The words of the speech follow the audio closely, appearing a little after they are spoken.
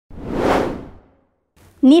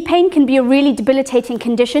Knee pain can be a really debilitating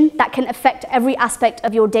condition that can affect every aspect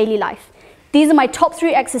of your daily life. These are my top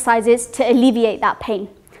 3 exercises to alleviate that pain.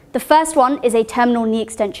 The first one is a terminal knee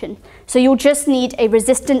extension. So you'll just need a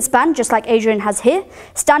resistance band, just like Adrian has here,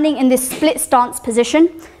 standing in this split stance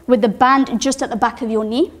position with the band just at the back of your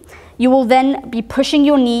knee. You will then be pushing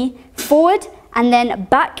your knee forward and then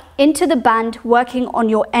back into the band, working on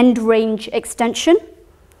your end range extension,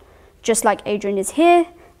 just like Adrian is here.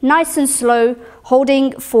 Nice and slow,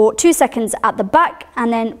 holding for 2 seconds at the back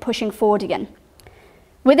and then pushing forward again.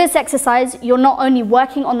 With this exercise, you're not only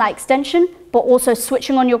working on that extension, but also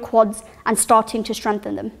switching on your quads and starting to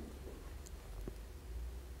strengthen them.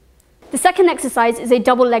 The second exercise is a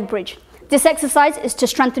double leg bridge. This exercise is to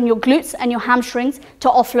strengthen your glutes and your hamstrings to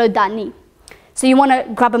offload that knee. So you want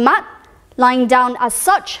to grab a mat, lying down as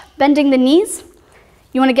such, bending the knees.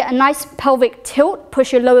 You want to get a nice pelvic tilt,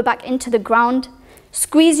 push your lower back into the ground,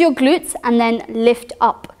 squeeze your glutes and then lift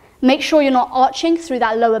up. Make sure you're not arching through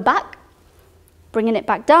that lower back. Bringing it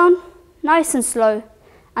back down, nice and slow,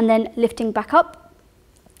 and then lifting back up.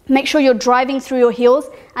 Make sure you're driving through your heels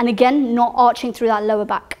and again, not arching through that lower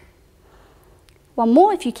back. One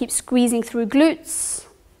more if you keep squeezing through glutes.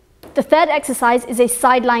 The third exercise is a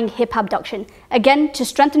side lying hip abduction, again to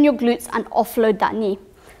strengthen your glutes and offload that knee.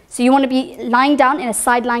 So you want to be lying down in a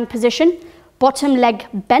side lying position, bottom leg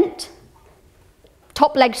bent,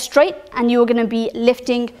 top leg straight, and you're going to be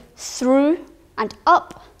lifting through and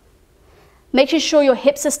up. Making sure your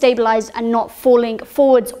hips are stabilized and not falling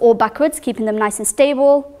forwards or backwards, keeping them nice and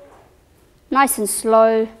stable, nice and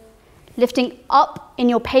slow, lifting up in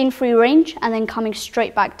your pain-free range and then coming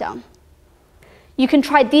straight back down. You can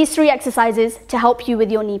try these 3 exercises to help you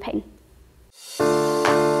with your knee pain.